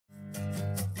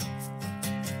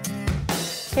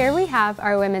Here we have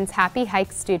our women's Happy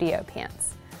Hike Studio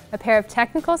pants, a pair of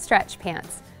technical stretch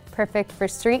pants, perfect for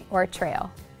street or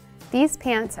trail. These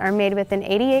pants are made with an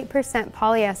 88%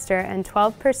 polyester and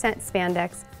 12%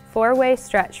 spandex, 4-way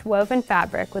stretch woven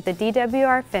fabric with a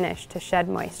DWR finish to shed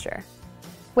moisture.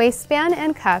 Waistband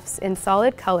and cuffs in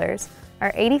solid colors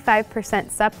are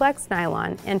 85% Supplex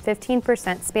nylon and 15%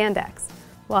 spandex,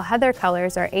 while heather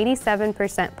colors are 87%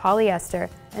 polyester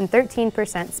and 13%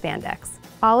 spandex.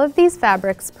 All of these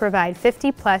fabrics provide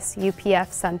 50+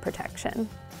 UPF sun protection.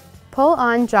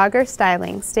 Pull-on jogger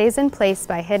styling stays in place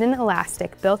by hidden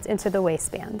elastic built into the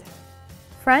waistband.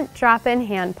 Front drop-in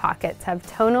hand pockets have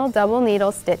tonal double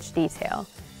needle stitch detail.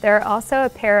 There are also a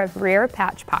pair of rear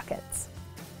patch pockets.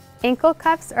 Ankle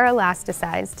cuffs are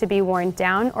elasticized to be worn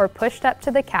down or pushed up to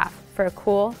the calf for a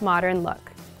cool, modern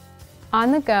look.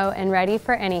 On the go and ready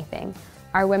for anything,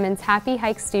 our women's Happy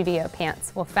Hike Studio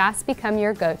pants will fast become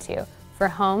your go-to for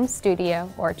home, studio,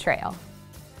 or trail.